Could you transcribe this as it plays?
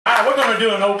We're going to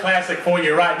do an old classic for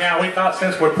you right now. We thought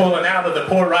since we're pulling out of the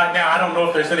port right now, I don't know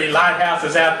if there's any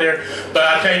lighthouses out there, but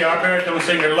I tell you, our baritone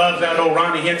singer loves that old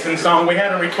Ronnie Hinson song. We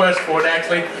had a request for it,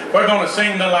 actually. We're going to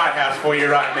sing the Lighthouse for you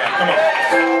right now. Come on.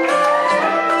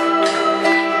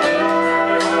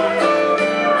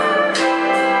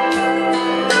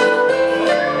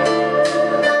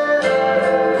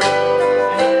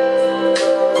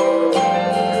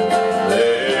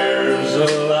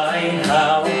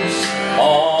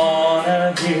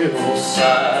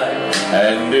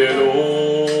 And it overlooks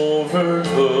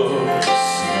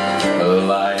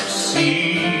life's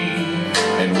sea,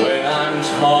 and when I'm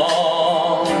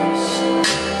tossed,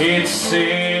 it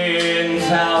sends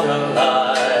out a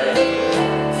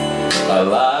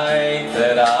light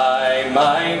that I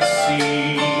might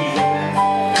see,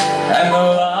 and the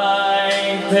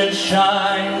light that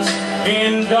shines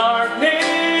in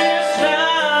darkness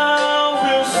now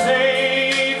will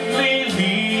safely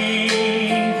lead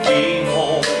me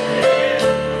home.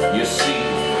 You see,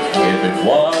 if it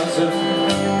wasn't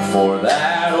for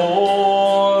that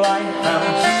old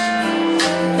lighthouse,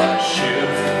 my ship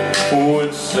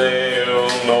would sail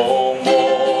no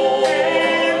more.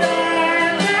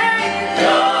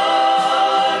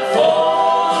 God,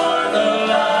 for the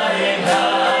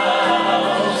lighthouse,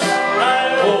 I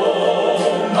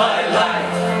owe my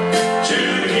life to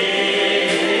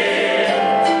Him.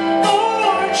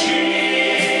 Oh,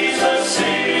 Jesus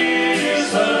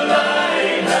is the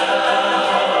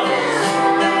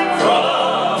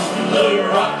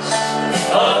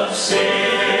of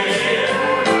sin.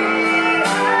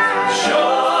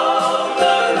 Show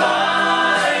the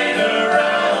light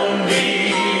around me,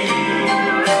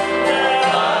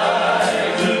 I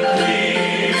could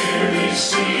clearly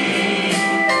see.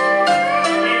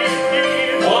 If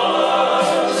it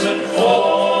wasn't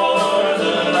for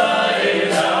the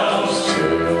lighthouse,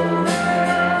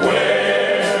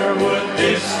 where would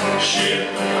this ship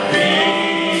be?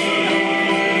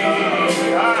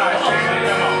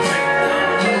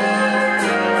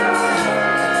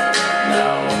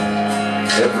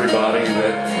 Everybody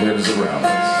that lives around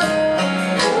us,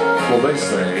 well, they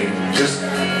say, just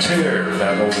tear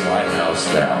that old lighthouse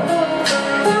down.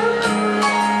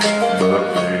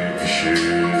 But big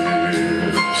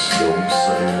ships don't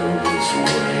sail this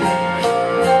way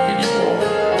anymore.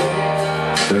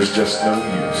 There's just no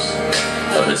use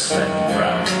of it standing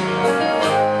around.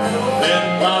 Then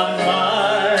my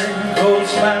mind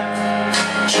goes back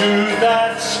to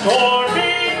that stormy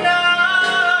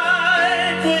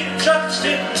just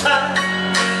in time,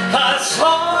 I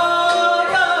saw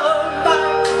a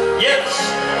light, yes,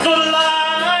 the